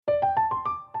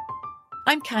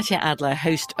I'm Katya Adler,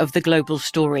 host of The Global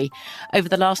Story. Over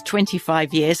the last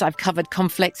 25 years, I've covered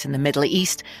conflicts in the Middle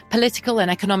East, political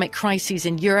and economic crises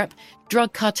in Europe,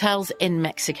 drug cartels in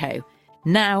Mexico.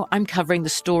 Now I'm covering the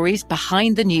stories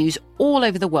behind the news all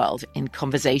over the world in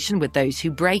conversation with those who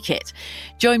break it.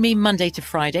 Join me Monday to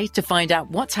Friday to find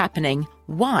out what's happening,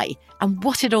 why, and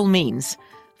what it all means.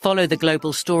 Follow The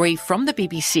Global Story from the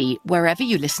BBC wherever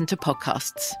you listen to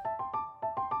podcasts.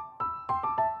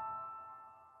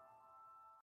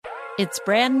 It's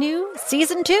brand new,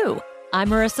 Season 2. I'm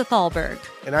Marissa Thalberg.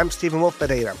 And I'm Stephen Wolf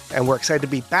Pereira, and we're excited to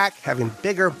be back having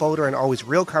bigger, bolder, and always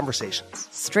real conversations.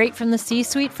 Straight from the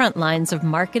C-suite front lines of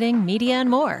marketing, media, and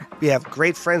more. We have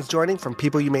great friends joining from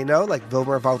people you may know, like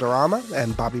Wilmer Valderrama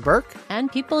and Bobby Burke.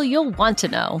 And people you'll want to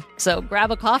know. So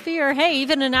grab a coffee or, hey,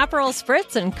 even an Aperol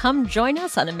Spritz and come join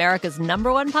us on America's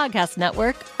 #1 podcast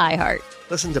network, iHeart.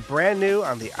 Listen to Brand New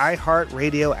on the iHeart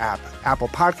Radio app, Apple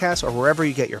Podcasts, or wherever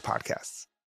you get your podcasts.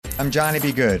 I'm Johnny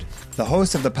B. Good, the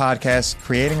host of the podcast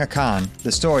Creating a Con,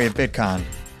 the story of Bitcoin.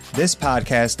 This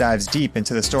podcast dives deep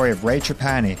into the story of Ray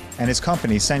Trapani and his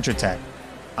company, Centratech.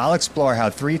 I'll explore how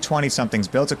three 20-somethings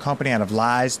built a company out of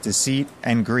lies, deceit,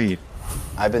 and greed.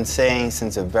 I've been saying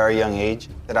since a very young age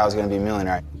that I was going to be a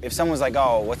millionaire. If someone's like,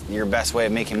 oh, what's your best way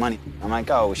of making money? I'm like,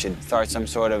 oh, we should start some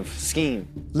sort of scheme.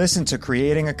 Listen to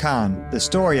Creating a Con, the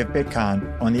story of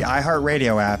Bitcoin on the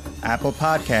iHeartRadio app, Apple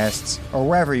Podcasts, or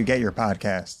wherever you get your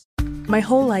podcasts. My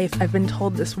whole life, I've been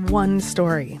told this one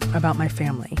story about my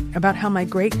family, about how my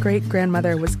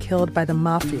great-great-grandmother was killed by the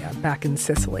mafia back in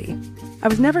Sicily. I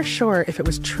was never sure if it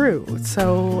was true,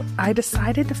 so I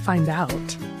decided to find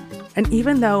out. And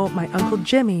even though my Uncle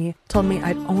Jimmy told me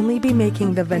I'd only be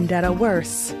making the vendetta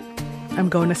worse, I'm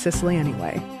going to Sicily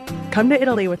anyway. Come to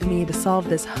Italy with me to solve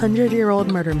this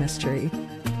 100-year-old murder mystery.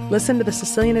 Listen to The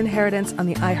Sicilian Inheritance on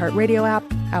the iHeartRadio app,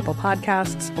 Apple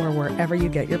Podcasts, or wherever you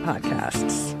get your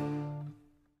podcasts.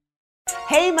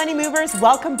 Hey, Money Movers,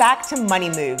 welcome back to Money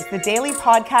Moves, the daily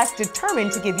podcast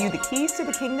determined to give you the keys to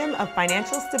the kingdom of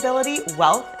financial stability,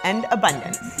 wealth, and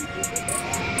abundance.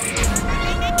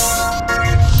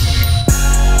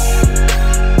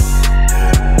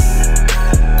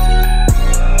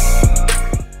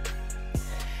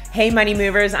 Hey, Money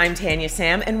Movers, I'm Tanya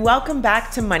Sam, and welcome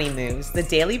back to Money Moves, the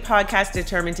daily podcast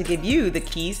determined to give you the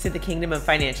keys to the kingdom of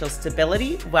financial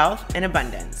stability, wealth, and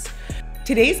abundance.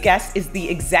 Today's guest is the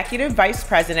Executive Vice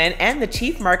President and the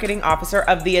Chief Marketing Officer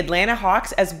of the Atlanta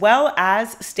Hawks, as well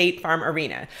as State Farm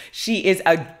Arena. She is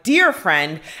a dear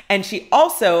friend, and she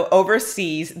also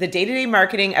oversees the day-to-day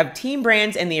marketing of team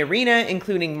brands in the arena,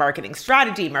 including marketing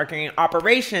strategy, marketing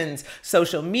operations,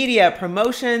 social media,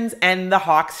 promotions, and the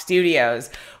Hawks studios.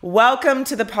 Welcome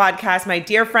to the podcast, my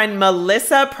dear friend,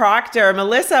 Melissa Proctor.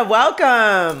 Melissa,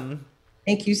 welcome.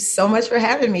 Thank you so much for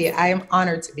having me. I am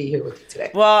honored to be here with you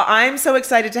today. Well, I'm so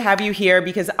excited to have you here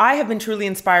because I have been truly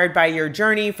inspired by your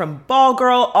journey from ball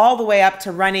girl all the way up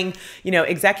to running,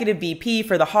 executive VP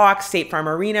for the Hawks, State Farm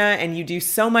Arena, and you do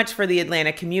so much for the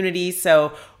Atlanta community.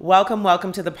 So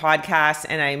welcome to the podcast,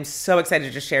 and I'm so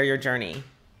excited to share your journey.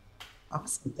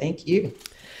 Awesome. Thank you.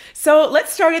 So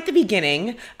let's start at the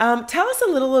beginning. Tell us a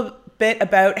little bit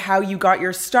about how you got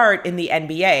your start in the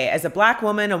NBA. As a Black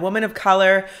woman, a woman of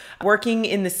color, working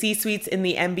in the C-suites in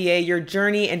the NBA, your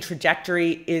journey and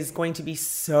trajectory is going to be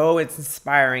so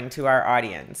inspiring to our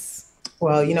audience.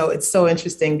 Well, it's so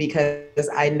interesting because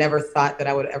I never thought that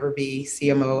I would ever be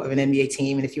CMO of an NBA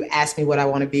team. And if you ask me what I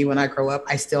want to be when I grow up,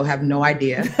 I still have no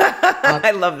idea. I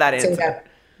love that answer.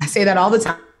 I say that all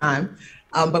the time.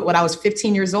 But when I was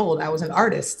 15 years old, I was an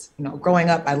artist. Growing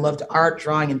up, I loved art,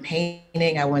 drawing, and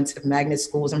painting. I went to magnet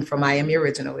schools. I'm from Miami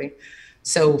originally.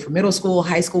 So for middle school,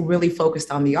 high school, really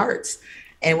focused on the arts.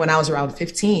 And when I was around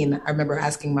 15, I remember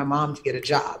asking my mom to get a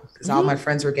job because all my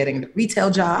friends were getting retail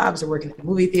jobs or working in the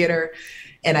movie theater.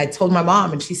 And I told my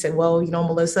mom, and she said, well,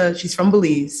 Melissa, she's from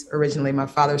Belize originally. My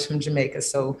father's from Jamaica.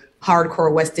 So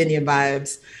hardcore West Indian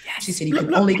vibes. Yes. She said, you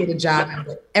can only get a job in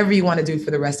whatever you want to do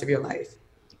for the rest of your life.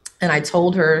 And I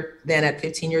told her then at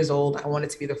 15 years old, I wanted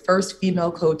to be the first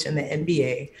female coach in the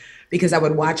NBA because I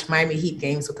would watch Miami Heat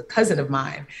games with a cousin of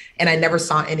mine. And I never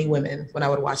saw any women when I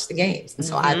would watch the games. And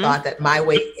so I thought that my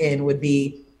way in would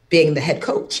be being the head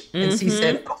coach. And she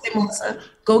said, okay, Melissa,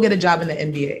 go get a job in the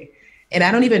NBA. And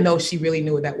I don't even know if she really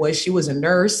knew what that was. She was a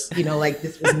nurse,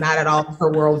 this was not at all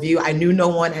her worldview. I knew no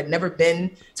one, had never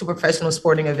been to a professional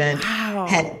sporting event,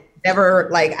 had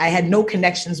never, I had no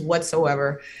connections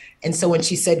whatsoever. And so when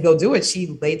she said, go do it,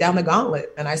 she laid down the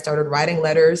gauntlet and I started writing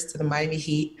letters to the Miami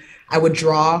Heat. I would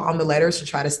draw on the letters to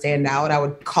try to stand out. I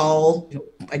would call,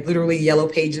 literally yellow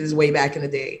pages way back in the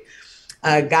day.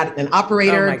 got an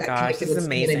operator, Oh my got gosh, connected this with is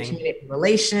someone in amazing. community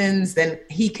relations. Then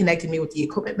he connected me with the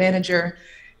equipment manager.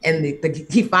 And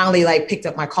he finally like picked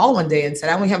up my call one day and said,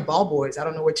 I only have ball boys. I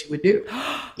don't know what you would do,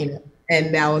 you know?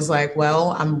 And I was like,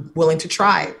 well, I'm willing to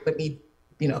try. Let me,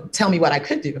 tell me what I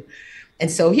could do.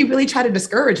 And so he really tried to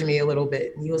discourage me a little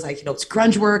bit. And he was like, it's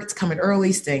grunge work. It's coming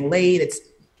early, staying late. It's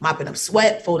mopping up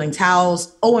sweat, folding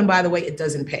towels. Oh, and by the way, it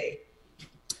doesn't pay.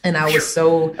 And I was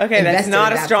so Okay, that's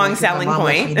not a strong selling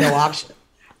point. No option.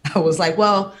 I was like,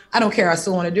 well, I don't care. I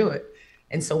still want to do it.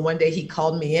 And so one day he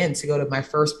called me in to go to my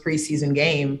first preseason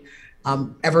game,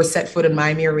 ever set foot in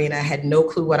Miami Arena. I had no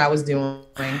clue what I was doing.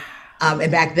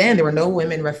 And back then there were no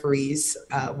women referees.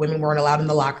 Women weren't allowed in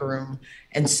the locker room.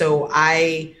 And so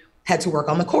I had to work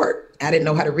on the court. I didn't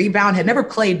know how to rebound, had never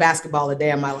played basketball a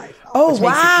day in my life. Oh,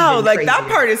 wow. Like that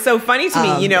part is so funny to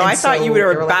me. I thought you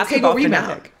were a basketball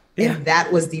fanatic. Yeah. And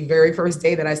that was the very first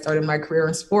day that I started my career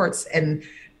in sports. And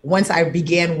once I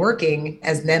began working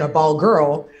as then a ball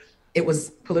girl, it was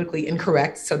politically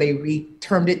incorrect. So they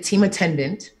termed it team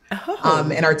attendant.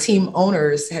 Oh. And our team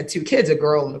owners had two kids, a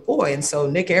girl and a boy. And so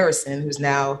Nick Harrison, who's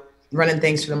now running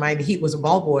things for the Miami Heat, was a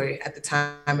ball boy at the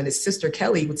time. And his sister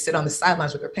Kelly would sit on the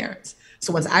sidelines with her parents.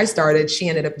 So once I started, she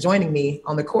ended up joining me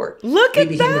on the court. Look at that.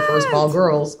 We became the first ball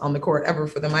girls on the court ever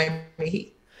for the Miami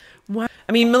Heat. Wow.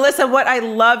 I mean, Melissa, what I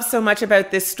love so much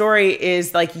about this story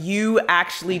is like you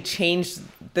actually changed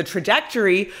the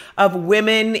trajectory of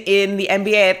women in the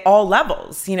NBA at all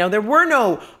levels. There were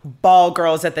no ball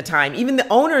girls at the time. Even the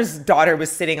owner's daughter was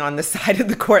sitting on the side of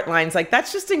the court lines. Like,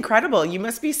 that's just incredible. You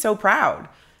must be so proud.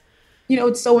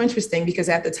 It's so interesting because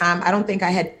at the time, I don't think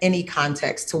I had any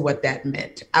context to what that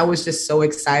meant. I was just so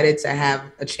excited to have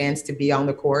a chance to be on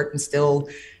the court and still,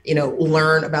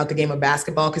 learn about the game of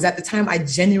basketball. Because at the time, I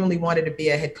genuinely wanted to be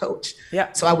a head coach.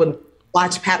 Yeah. So I would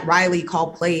watch Pat Riley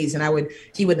call plays, and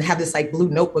he would have this like blue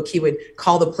notebook. He would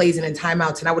call the plays and in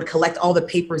timeouts, and I would collect all the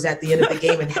papers at the end of the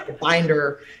game and have a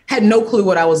binder. Had no clue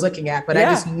what I was looking at, but I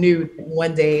just knew that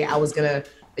one day I was going to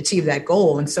achieve that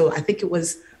goal. And so I think it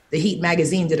was the Heat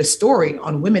magazine did a story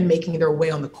on women making their way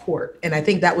on the court. And I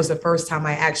think that was the first time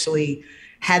I actually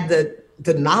had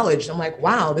the knowledge. I'm like,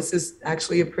 wow, this is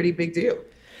actually a pretty big deal.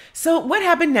 So what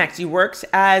happened next? You worked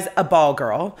as a ball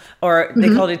girl, or they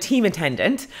called it team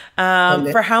attendant,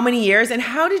 for how many years? And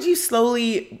how did you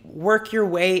slowly work your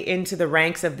way into the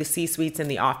ranks of the C-suites in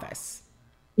the office?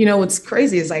 What's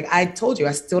crazy is like I told you,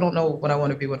 I still don't know what I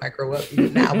want to be when I grow up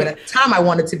even now. But at the time I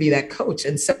wanted to be that coach.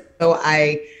 And so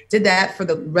I did that for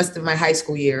the rest of my high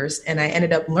school years. And I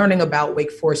ended up learning about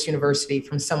Wake Forest University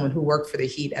from someone who worked for the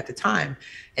Heat at the time.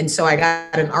 And so I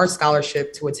got an art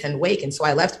scholarship to attend Wake. And so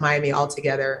I left Miami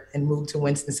altogether and moved to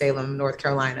Winston-Salem, North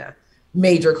Carolina.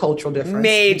 Major cultural difference.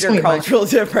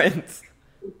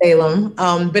 Salem.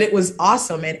 But it was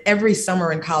awesome. And every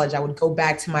summer in college, I would go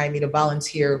back to Miami to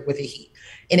volunteer with the Heat.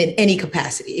 And in any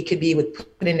capacity. It could be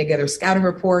with putting together scouting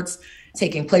reports,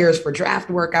 taking players for draft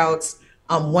workouts.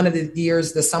 One of the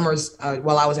years, the summers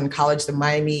while I was in college, the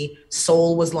Miami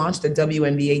Soul was launched, the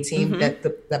WNBA team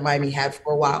that Miami had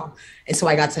for a while. And so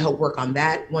I got to help work on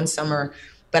that one summer.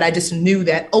 But I just knew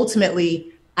that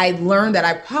ultimately I learned that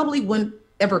I probably wouldn't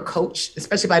ever coach,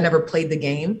 especially if I never played the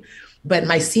game. But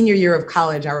my senior year of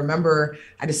college, I remember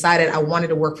I decided I wanted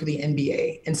to work for the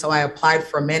NBA. And so I applied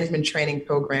for a management training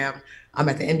program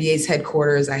at the NBA's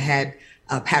headquarters. I had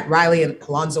Pat Riley and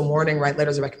Alonzo Mourning write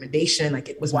letters of recommendation. Like,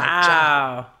 it was my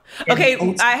job.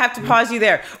 Okay, I have to pause you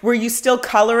there. Were you still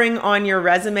coloring on your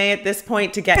resume at this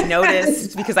point to get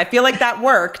noticed? Because I feel like that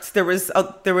worked. There was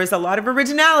a lot of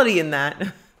originality in that.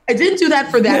 I didn't do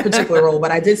that for that particular role,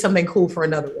 but I did something cool for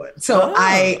another one. So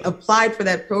I applied for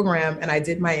that program and I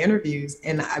did my interviews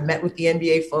and I met with the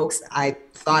NBA folks. I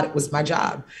thought it was my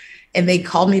job. And they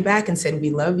called me back and said,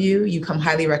 we love you. You come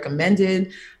highly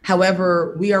recommended.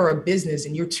 However, we are a business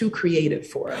and you're too creative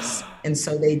for us. And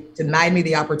so they denied me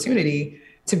the opportunity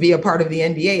to be a part of the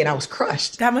NBA. And I was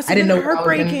crushed. That must have been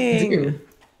heartbreaking.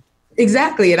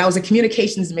 Exactly. And I was a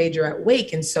communications major at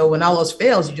Wake. And so when all else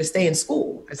fails, you just stay in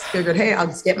school. I figured, hey, I'll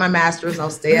just get my master's. I'll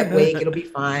stay at Wake. It'll be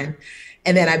fine.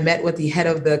 And then I met with the head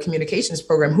of the communications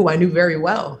program, who I knew very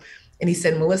well. And he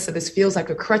said, Melissa, this feels like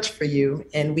a crutch for you.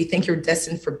 And we think you're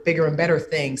destined for bigger and better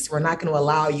things. So we're not going to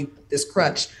allow you this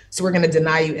crutch. So we're going to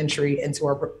deny you entry into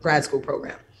our grad school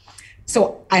program.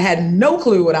 So I had no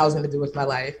clue what I was going to do with my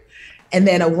life. And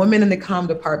then a woman in the comm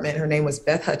department, her name was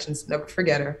Beth Hutchins, never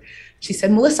forget her. She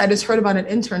said, Melissa, I just heard about an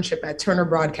internship at Turner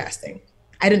Broadcasting.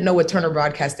 I didn't know what Turner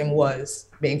Broadcasting was,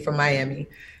 being from Miami.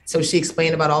 So she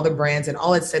explained about all the brands, and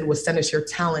all it said was send us your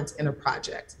talent in a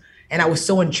project. And I was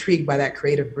so intrigued by that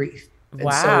creative brief. And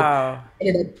Wow. so I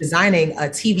ended up designing a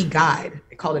TV guide.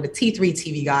 I called it a T3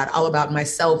 TV guide, all about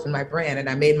myself and my brand. And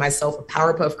I made myself a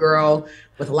Powerpuff Girl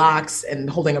with locks and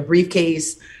holding a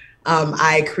briefcase.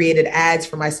 I created ads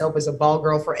for myself as a ball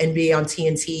girl for NBA on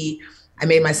TNT. I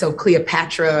made myself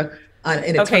Cleopatra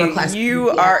in a Turner Classic.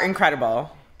 You are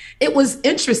incredible. It was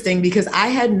interesting because I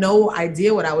had no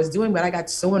idea what I was doing, but I got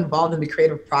so involved in the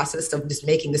creative process of just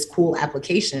making this cool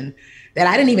application that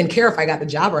I didn't even care if I got the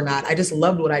job or not. I just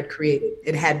loved what I'd created.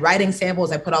 It had writing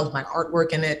samples. I put all of my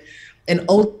artwork in it. And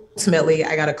ultimately,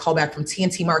 I got a call back from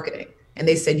TNT Marketing. And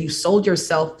they said, you sold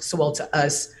yourself so well to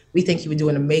us. We think you would do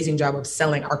an amazing job of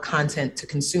selling our content to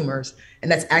consumers.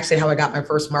 And that's actually how I got my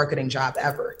first marketing job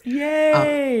ever.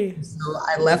 Yay. So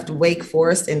I left Wake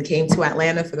Forest and came to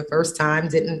Atlanta for the first time,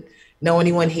 didn't know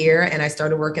anyone here. And I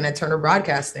started working at Turner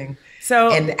Broadcasting.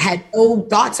 And had no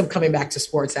thoughts of coming back to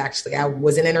sports, actually. I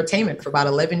was in entertainment for about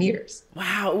 11 years.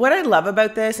 Wow. What I love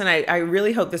about this, and I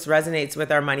really hope this resonates with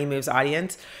our Money Moves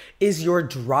audience, is your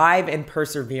drive and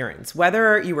perseverance.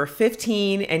 Whether you were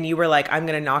 15 and you were like, I'm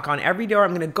going to knock on every door,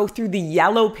 I'm going to go through the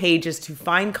yellow pages to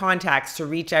find contacts to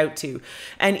reach out to.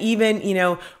 And even,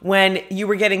 when you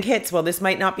were getting hits, well, this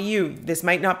might not be you, this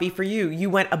might not be for you. You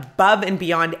went above and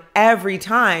beyond every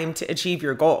time to achieve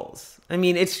your goals. I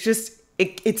mean, it's just,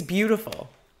 it's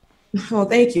beautiful. Well,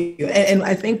 thank you. And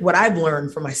I think what I've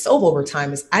learned for myself over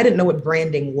time is I didn't know what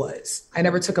branding was. I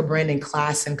never took a branding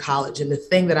class in college. And the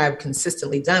thing that I've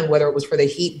consistently done, whether it was for the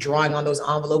Heat, drawing on those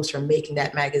envelopes or making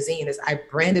that magazine, is I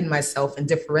branded myself and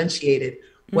differentiated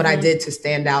what I did to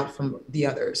stand out from the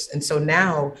others. And so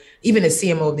now, even as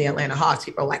CMO of the Atlanta Hawks,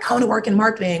 people are like, I want to work in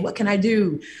marketing. What can I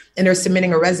do? And they're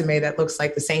submitting a resume that looks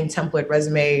like the same template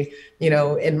resume, in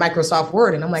Microsoft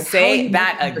Word. And I'm like, say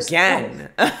that again.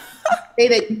 Say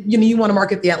that you want to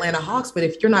market the Atlanta Hawks, but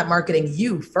if you're not marketing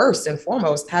you first and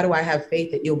foremost, how do I have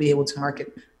faith that you'll be able to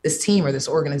market this team or this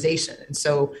organization? And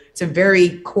so it's a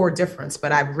very core difference,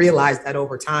 but I've realized that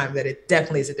over time that it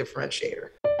definitely is a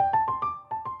differentiator.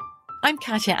 I'm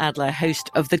Katya Adler, host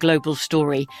of The Global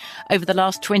Story. Over the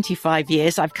last 25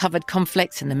 years, I've covered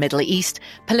conflicts in the Middle East,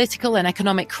 political and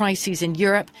economic crises in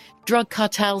Europe, drug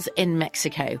cartels in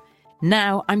Mexico.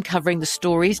 Now I'm covering the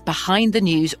stories behind the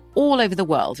news all over the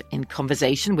world in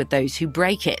conversation with those who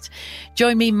break it.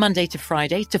 Join me Monday to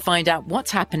Friday to find out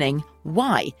what's happening,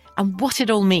 why, and what it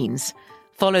all means.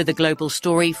 Follow The Global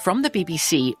Story from the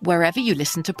BBC wherever you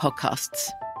listen to podcasts.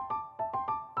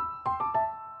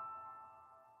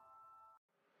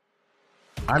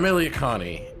 I'm Elliot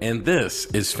Connie, and this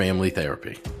is Family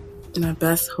Therapy. My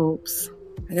best hopes,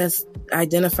 I guess,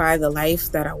 identify the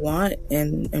life that I want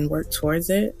and work towards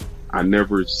it. I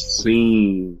never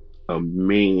seen a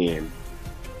man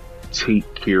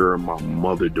take care of my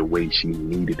mother the way she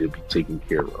needed to be taken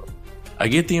care of. I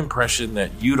get the impression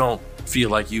that you don't feel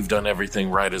like you've done everything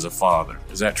right as a father.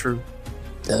 Is that true?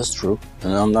 That's true,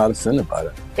 and I'm not offended by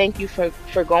that. Thank you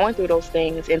for going through those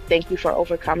things, and thank you for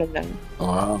overcoming them.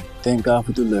 Wow. Thank God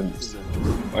for deliverance.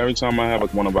 Every time I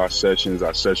have one of our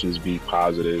sessions be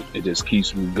positive. It just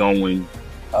keeps me going.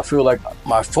 I feel like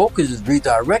my focus is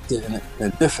redirected in a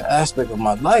different aspect of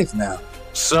my life now.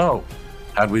 So,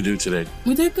 how'd we do today?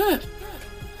 We did good.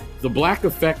 The Black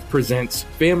Effect presents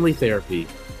Family Therapy.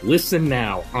 Listen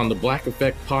now on the Black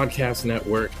Effect Podcast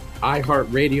Network,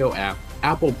 iHeartRadio app,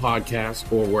 Apple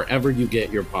Podcasts, or wherever you get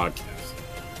your podcasts.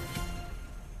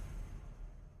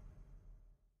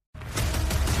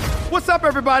 What's up,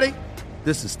 everybody?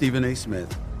 This is Stephen A.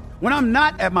 Smith. When I'm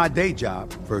not at my day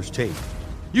job, First Take,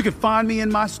 you can find me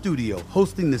in my studio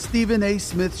hosting the Stephen A.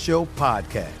 Smith Show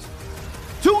podcast.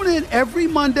 Tune in every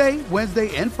Monday,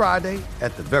 Wednesday, and Friday,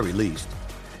 at the very least,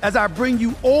 as I bring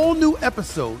you all new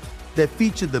episodes that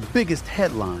feature the biggest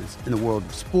headlines in the world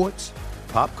of sports,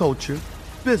 pop culture,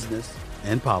 business,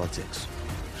 and politics.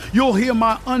 You'll hear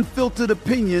my unfiltered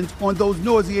opinions on those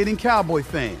nauseating Cowboy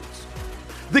fans,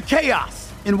 the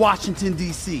chaos in Washington,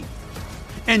 D.C.,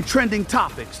 and trending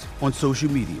topics on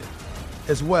social media,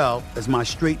 as well as my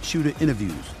straight shooter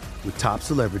interviews with top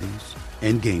celebrities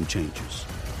and game changers.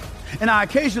 And I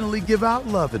occasionally give out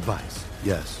love advice.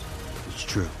 Yes, it's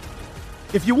true.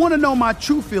 If you want to know my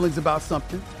true feelings about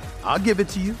something, I'll give it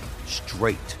to you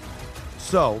straight.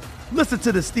 So, listen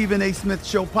to the Stephen A. Smith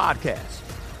Show podcast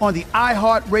on the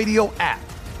iHeartRadio app,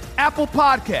 Apple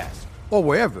Podcasts, or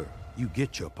wherever you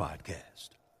get your podcast.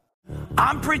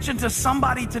 I'm preaching to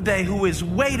somebody today who is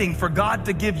waiting for God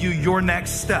to give you your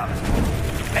next step.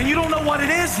 And you don't know what it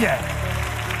is yet.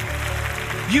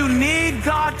 You need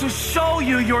God to show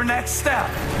you your next step.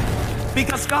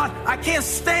 Because God, I can't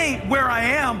stay where I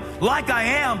am, like I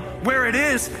am, where it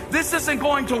is. This isn't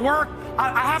going to work.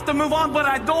 I have to move on, but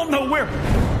I don't know where.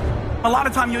 A lot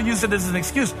of time you'll use it as an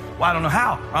excuse. Well, I don't know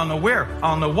how. I don't know where. I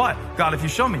don't know what. God, if you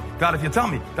show me. God, if you tell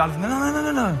me. God, if...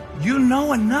 No. You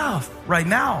know enough right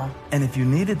now. And if you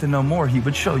needed to know more, he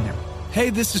would show you. Hey,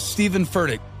 this is Stephen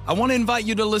Furtick. I want to invite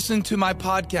you to listen to my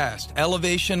podcast,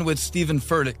 Elevation with Stephen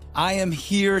Furtick. I am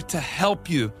here to help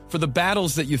you for the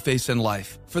battles that you face in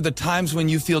life, for the times when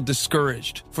you feel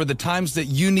discouraged, for the times that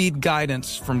you need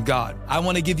guidance from God. I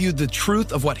want to give you the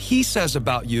truth of what he says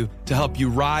about you to help you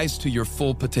rise to your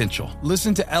full potential.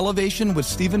 Listen to Elevation with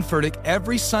Stephen Furtick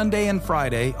every Sunday and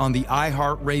Friday on the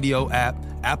iHeartRadio app,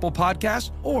 Apple Podcasts,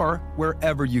 or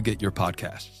wherever you get your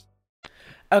podcasts.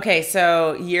 Okay,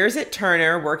 so years at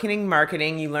Turner, working in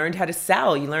marketing, you learned how to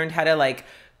sell. You learned how to like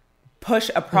push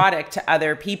a product to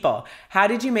other people. How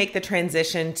did you make the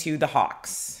transition to the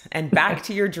Hawks and back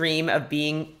to your dream of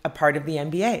being a part of the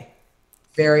NBA?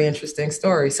 Very interesting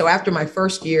story. So after my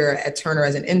first year at Turner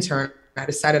as an intern, I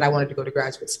decided I wanted to go to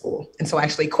graduate school. And so I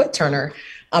actually quit Turner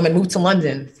and moved to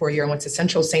London for a year and went to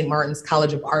Central St. Martin's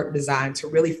College of Art and Design to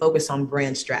really focus on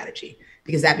brand strategy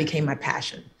because that became my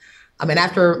passion. And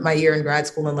after my year in grad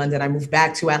school in London, I moved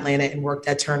back to Atlanta and worked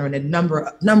at Turner in a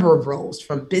number of roles,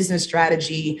 from business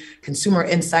strategy, consumer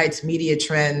insights, media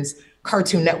trends,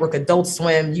 Cartoon Network, Adult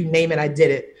Swim, you name it, I did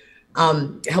it.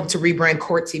 Helped to rebrand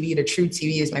Court TV to True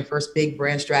TV as my first big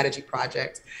brand strategy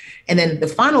project. And then the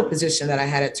final position that I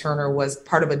had at Turner was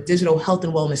part of a digital health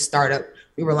and wellness startup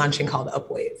we were launching called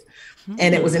Upwave.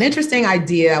 And it was an interesting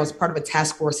idea. I was part of a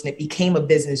task force and it became a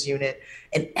business unit.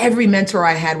 And every mentor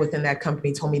I had within that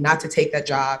company told me not to take that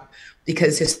job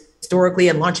because historically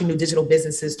in launching new digital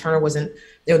businesses, Turner wasn't,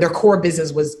 their core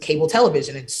business was cable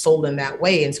television and sold in that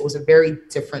way. And so it was a very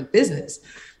different business.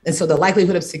 And so the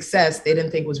likelihood of success, they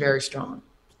didn't think was very strong.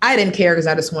 I didn't care because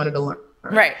I just wanted to learn.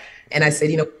 Right. And I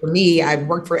said, for me, I've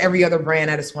worked for every other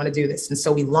brand. I just want to do this. And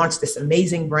so we launched this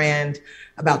amazing brand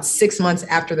about 6 months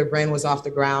after the brand was off the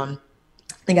ground.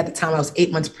 I think at the time I was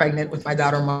 8 months pregnant with my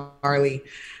daughter, Marley.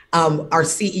 Our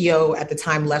CEO at the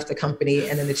time left the company,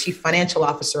 and then the chief financial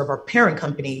officer of our parent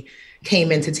company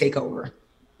came in to take over.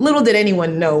 Little did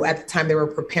anyone know at the time they were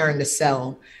preparing to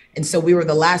sell. And so we were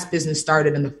the last business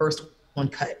started and the first one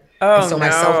cut. Oh, and so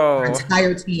myself, our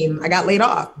entire team, I got laid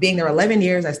off. Being there 11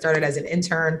 years, I started as an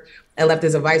intern. I left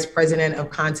as a vice president of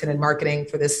content and marketing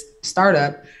for this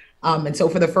startup. And so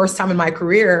for the first time in my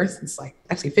career, since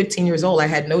actually 15 years old, I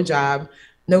had no job.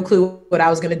 No clue what I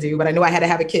was going to do, but I knew I had to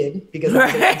have a kid because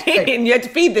and you had to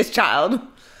feed this child.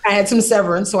 I had some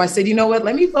severance. So I said, you know what,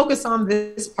 let me focus on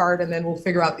this part and then we'll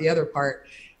figure out the other part.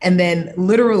 And then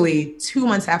literally 2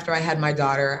 months after I had my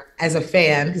daughter, as a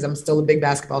fan, because I'm still a big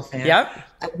basketball fan,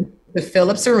 I went to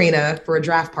Phillips Arena for a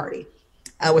draft party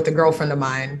with a girlfriend of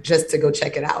mine just to go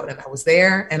check it out. And I was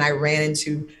there and I ran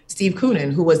into Steve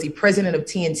Koonin, who was the president of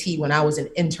TNT when I was an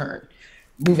intern.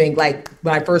 Moving when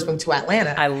I first moved to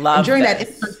Atlanta. I love during that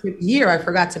internship year, I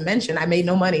forgot to mention, I made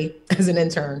no money as an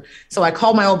intern. So I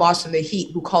called my old boss from the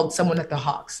Heat who called someone at the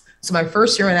Hawks. So my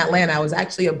first year in Atlanta, I was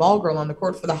actually a ball girl on the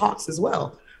court for the Hawks as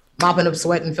well, mopping up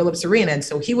sweat in Phillips Arena. And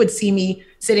so he would see me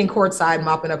sitting courtside,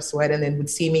 mopping up sweat, and then would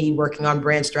see me working on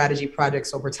brand strategy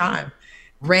projects over time.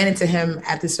 Ran into him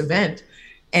at this event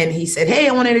and he said, hey,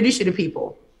 I want to introduce you to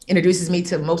people. Introduces me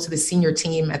to most of the senior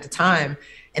team at the time.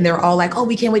 And they're all like, oh,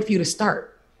 we can't wait for you to start.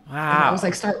 Wow. And I was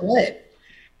like, start what?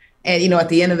 And, at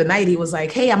the end of the night, he was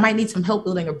like, hey, I might need some help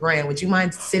building a brand. Would you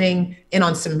mind sitting in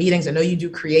on some meetings? I know you do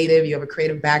creative. You have a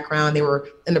creative background. They were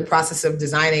in the process of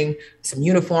designing some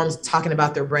uniforms, talking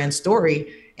about their brand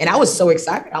story. And I was so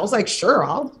excited. I was like, sure,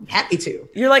 I'm happy to.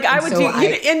 You're like, I would do.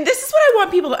 And this is what I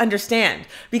want people to understand,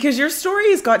 because your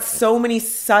story has got so many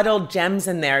subtle gems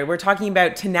in there. We're talking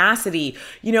about tenacity,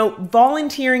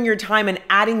 volunteering your time and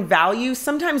adding value,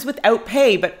 sometimes without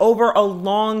pay, but over a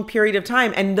long period of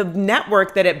time, and the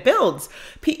network that it builds,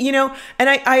 and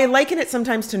I liken it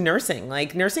sometimes to nursing.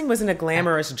 Like, nursing wasn't a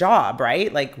glamorous job,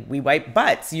 right? Like, we wipe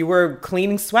butts. You were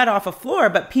cleaning sweat off a floor,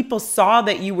 but people saw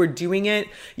that you were doing it.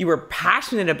 You were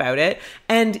passionate about it.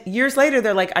 And years later,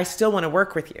 they're like, I still want to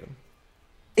work with you.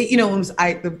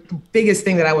 The biggest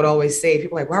thing that I would always say,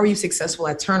 people are like, why were you successful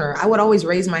at Turner? I would always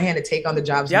raise my hand to take on the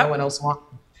jobs no one else wanted.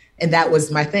 And that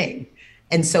was my thing.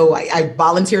 And so I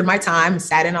volunteered my time,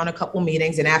 sat in on a couple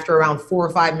meetings. And after around 4 or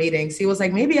 5 meetings, he was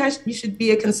like, maybe you should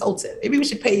be a consultant. Maybe we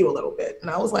should pay you a little bit.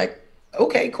 And I was like,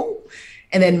 okay, cool.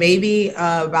 And then maybe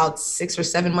about 6 or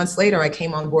 7 months later, I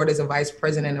came on board as a vice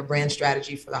president of brand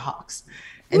strategy for the Hawks.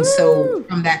 And so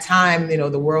from that time,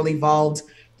 the world evolved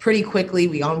pretty quickly.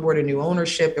 We onboarded new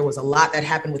ownership. There was a lot that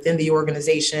happened within the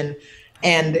organization.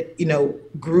 and,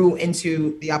 grew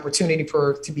into the opportunity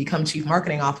to become chief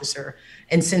marketing officer.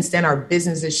 And since then, our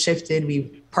business has shifted.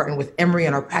 We've partnered with Emory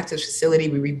in our practice facility.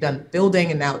 We redone the building,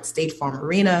 and now it's State Farm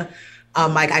Arena.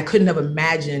 I couldn't have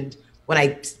imagined when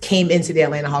I came into the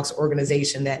Atlanta Hawks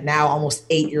organization that now, almost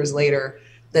 8 years later,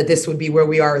 that this would be where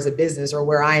we are as a business or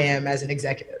where I am as an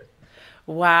executive.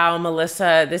 Wow,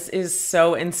 Melissa, this is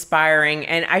so inspiring.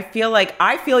 And I feel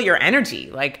your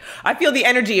energy. I feel the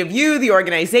energy of you, the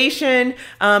organization.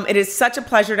 It is such a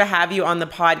pleasure to have you on the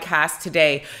podcast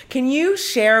today. Can you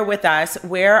share with us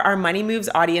where our Money Moves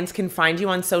audience can find you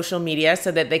on social media so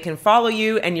that they can follow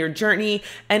you and your journey,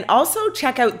 and also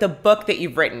check out the book that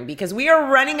you've written? Because we are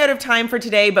running out of time for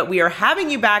today, but we are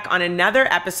having you back on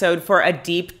another episode for a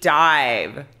deep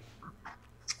dive.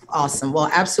 Awesome. Well,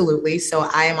 absolutely. So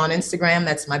I am on Instagram.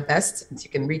 That's my best. You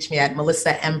can reach me at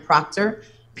Melissa M. Proctor,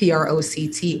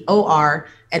 Proctor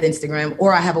at Instagram.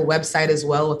 Or I have a website as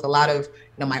well with a lot of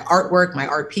my artwork, my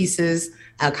art pieces,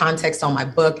 context on my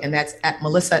book. And that's at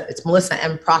it's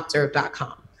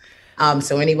melissamproctor.com.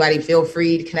 So anybody feel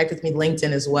free to connect with me,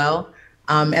 LinkedIn as well.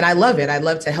 And I love it. I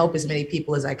love to help as many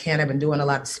people as I can. I've been doing a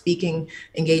lot of speaking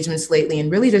engagements lately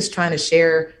and really just trying to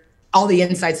share all the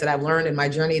insights that I've learned in my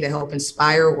journey to help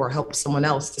inspire or help someone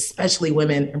else, especially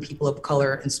women and people of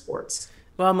color in sports.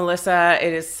 Well, Melissa,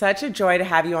 it is such a joy to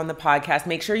have you on the podcast.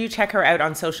 Make sure you check her out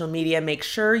on social media. Make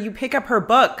sure you pick up her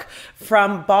book,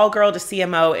 From Ball Girl to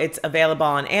CMO. It's available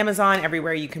on Amazon,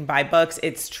 everywhere you can buy books.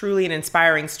 It's truly an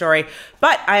inspiring story.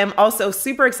 But I am also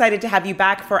super excited to have you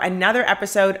back for another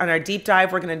episode on our deep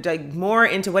dive. We're going to dig more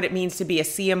into what it means to be a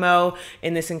CMO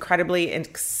in this incredibly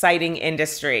exciting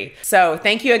industry. So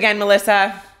thank you again,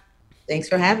 Melissa. Thanks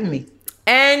for having me.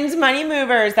 And Money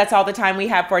Movers, that's all the time we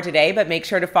have for today, but make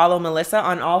sure to follow Melissa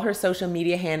on all her social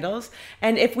media handles.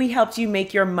 And if we helped you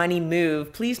make your money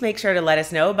move, please make sure to let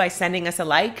us know by sending us a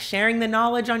like, sharing the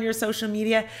knowledge on your social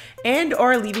media, and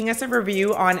or leaving us a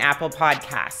review on Apple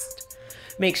Podcast.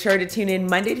 Make sure to tune in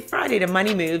Monday to Friday to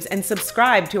Money Moves and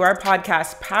subscribe to our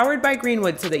podcast powered by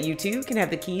Greenwood so that you too can have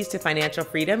the keys to financial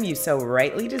freedom you so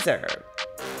rightly deserve.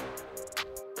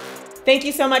 Thank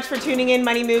you so much for tuning in,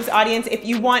 Money Moves audience. If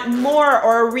you want more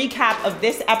or a recap of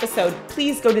this episode,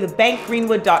 please go to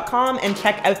thebankgreenwood.com and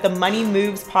check out the Money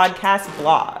Moves podcast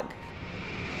blog.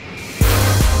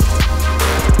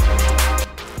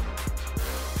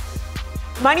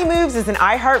 Money Moves is an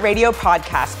iHeartRadio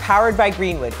podcast powered by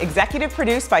Greenwood, executive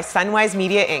produced by Sunwise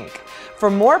Media, Inc. For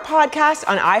more podcasts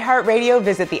on iHeartRadio,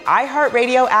 visit the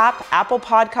iHeartRadio app, Apple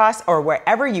Podcasts, or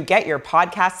wherever you get your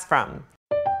podcasts from.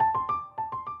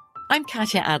 I'm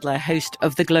Katya Adler, host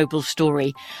of The Global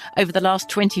Story. Over the last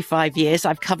 25 years,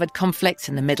 I've covered conflicts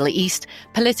in the Middle East,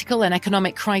 political and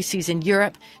economic crises in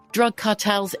Europe, drug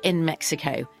cartels in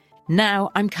Mexico. Now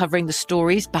I'm covering the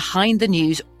stories behind the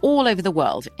news all over the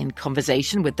world in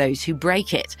conversation with those who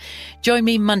break it. Join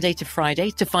me Monday to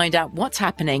Friday to find out what's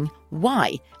happening,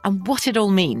 why, and what it all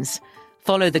means.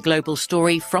 Follow The Global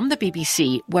Story from the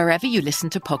BBC wherever you listen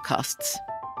to podcasts.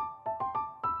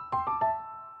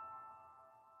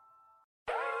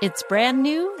 It's brand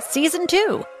new, Season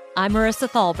 2. I'm Marissa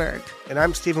Thalberg. And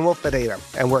I'm Stephen Wolf Pereira.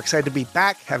 And we're excited to be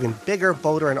back having bigger,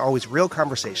 bolder, and always real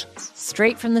conversations.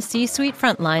 Straight from the C-suite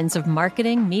front lines of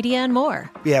marketing, media, and more.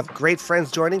 We have great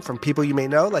friends joining from people you may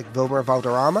know, like Wilmer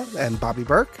Valderrama and Bobby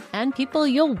Burke. And people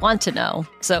you'll want to know.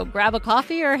 So grab a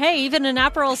coffee or, hey, even an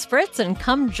Aperol Spritz and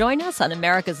come join us on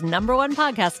America's #1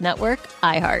 podcast network,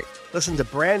 iHeart. Listen to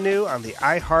Brand New on the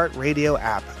iHeart Radio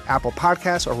app, Apple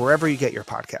Podcasts, or wherever you get your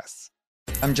podcasts.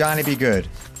 I'm Johnny B. Good,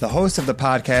 the host of the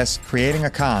podcast Creating a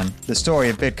Con, the story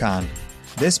of Bitcoin.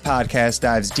 This podcast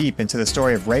dives deep into the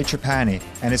story of Ray Trapani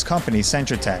and his company,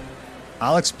 Centratech.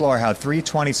 I'll explore how three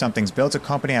 20-somethings built a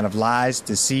company out of lies,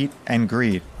 deceit, and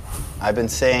greed. I've been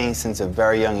saying since a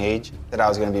very young age that I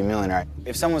was going to be a millionaire.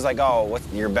 If someone's like, oh, what's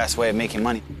your best way of making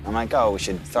money? I'm like, oh, we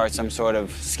should start some sort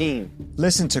of scheme.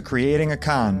 Listen to Creating a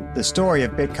Con, the story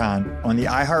of Bitcoin on the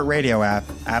iHeartRadio app,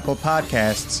 Apple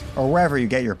Podcasts, or wherever you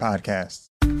get your podcasts.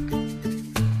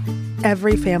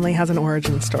 Every family has an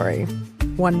origin story,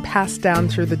 one passed down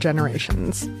through the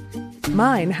generations.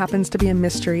 Mine happens to be a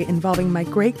mystery involving my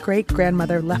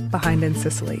great-great-grandmother left behind in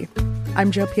Sicily.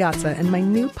 I'm Jo Piazza, and my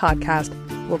new podcast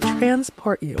will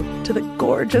transport you to the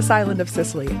gorgeous island of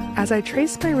Sicily as I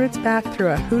trace my roots back through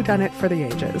a whodunit for the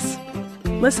ages.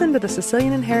 Listen to The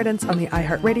Sicilian Inheritance on the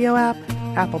iHeartRadio app,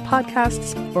 Apple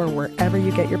Podcasts, or wherever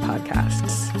you get your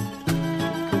podcasts.